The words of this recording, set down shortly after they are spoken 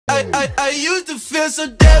I used to feel so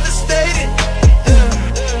devastated.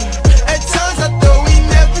 At times I thought we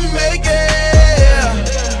never make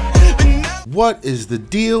it. What is the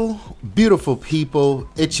deal, beautiful people?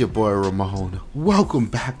 It's your boy Ramon. Welcome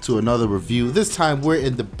back to another review. This time we're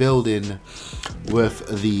in the building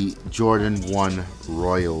with the Jordan 1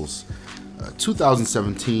 Royals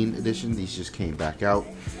 2017 edition. These just came back out.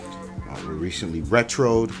 Were recently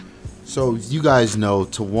retroed. So you guys know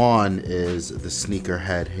Tawan is the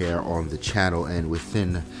sneakerhead here on the channel and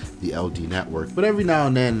within the LD network. But every now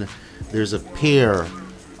and then there's a pair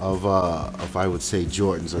of I would say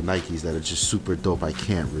Jordans or Nikes that are just super dope. I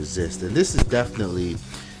can't resist, and this is definitely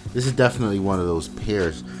one of those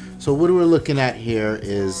pairs. So what we're looking at here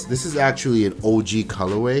is this is actually an OG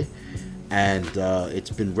colorway, and it's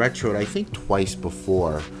been retroed I think twice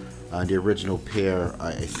before. The original pair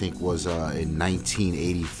I think was in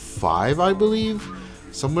 1985, I believe,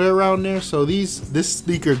 somewhere around there. So this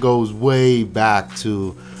sneaker goes way back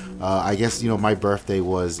to I guess, you know, my birthday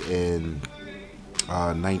was in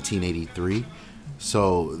 1983.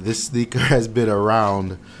 So this sneaker has been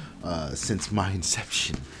around since my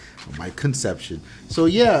inception, my conception. So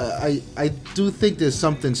yeah, I do think there's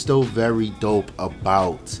something still very dope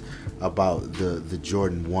about the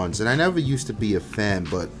Jordan 1s, and I never used to be a fan,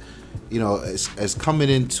 but you know, as coming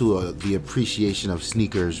into the appreciation of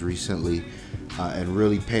sneakers recently, and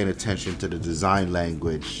really paying attention to the design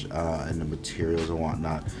language and the materials and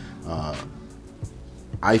whatnot,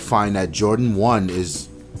 I find that Jordan 1 is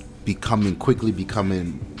quickly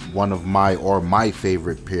becoming one of my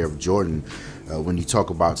favorite pair of Jordan when you talk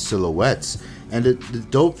about silhouettes. And the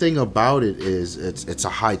dope thing about it is it's a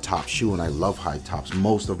high top shoe, and I love high tops.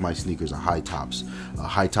 Most of my sneakers are high tops.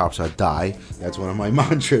 High tops are die. That's one of my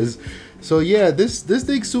mantras. So yeah, this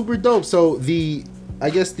thing's super dope. So I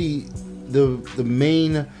guess the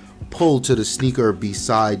main pull to the sneaker,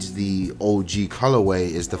 besides the OG colorway,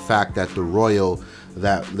 is the fact that the royal,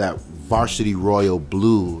 that varsity royal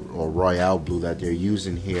blue or royale blue that they're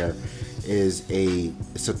using here is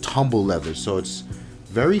it's a tumble leather. So it's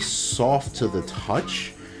very soft to the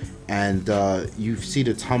touch, and you see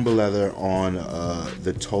the tumble leather on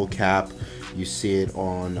the toe cap. You see it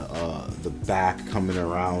on the back coming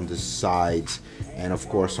around the sides, and of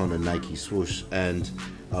course on the Nike swoosh, and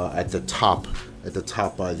at the top by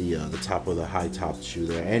the top of the high top shoe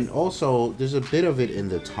there. And also there's a bit of it in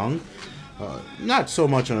the tongue, not so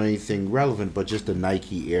much on anything relevant, but just the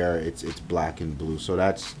Nike Air. It's black and blue, so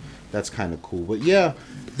that's kind of cool. But yeah,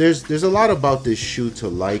 there's a lot about this shoe to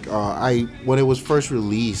like. When it was first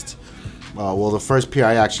released, well, the first pair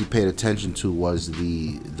I actually paid attention to was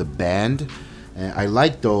the band, and I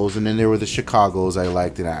liked those. And then there were the Chicagos I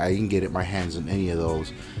liked, and I didn't get my hands on any of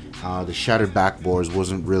those. The shattered backboards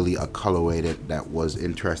wasn't really a colorway that was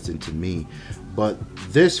interesting to me. But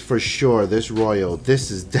this, for sure, this Royal, this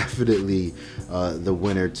is definitely the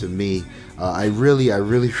winner to me. I really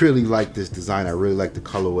like this design. I really like the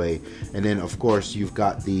colorway. And then of course you've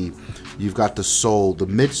got the sole, the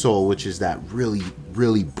midsole, which is that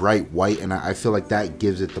really bright white, and I feel like that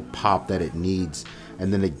gives it the pop that it needs.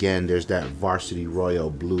 And then again, there's that varsity royal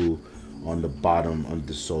blue on the bottom of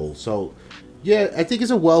the sole. So yeah, I think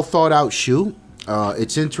it's a well thought out shoe.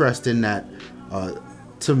 It's interesting that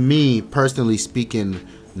to me, personally speaking,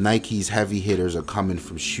 Nike's heavy hitters are coming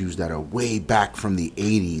from shoes that are way back from the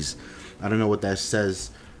 80s. I don't know what that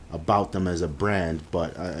says about them as a brand,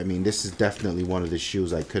 but I mean, this is definitely one of the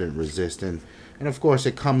shoes I couldn't resist. And of course,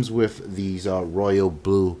 it comes with these royal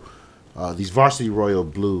blue, these varsity royal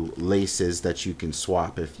blue laces that you can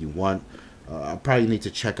swap if you want. I probably need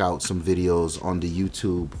to check out some videos on the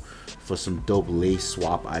YouTube for some dope lace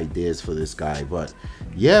swap ideas for this guy. But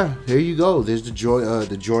yeah, there you go. There's the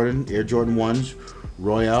Jordan Air Jordan 1s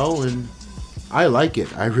Royale, and I like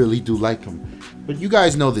it. I really do like them. But you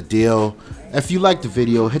guys know the deal. If you like the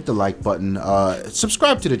video, hit the like button,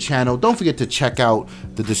 subscribe to the channel. Don't forget to check out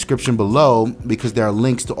the description below, because there are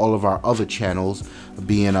links to all of our other channels,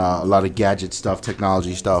 being a lot of gadget stuff,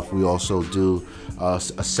 technology stuff. We also do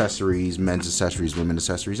accessories, men's accessories, women's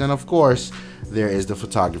accessories, and of course there is the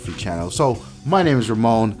photography channel. So my name is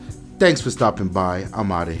Ramon. Thanks for stopping by.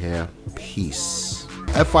 I'm out of here. Peace.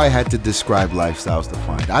 If I had to describe Lifestyles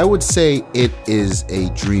Defined, I would say it is a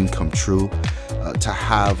dream come true to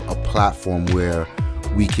have a platform where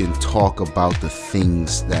we can talk about the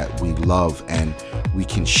things that we love, and we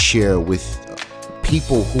can share with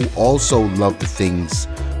people who also love the things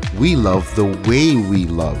we love the way we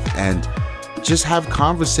love, and just have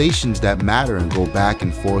conversations that matter and go back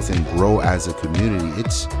and forth and grow as a community.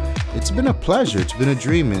 It's been a pleasure. It's been a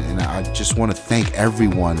dream, and I just want to thank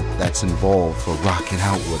everyone that's involved for rocking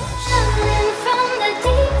out with us.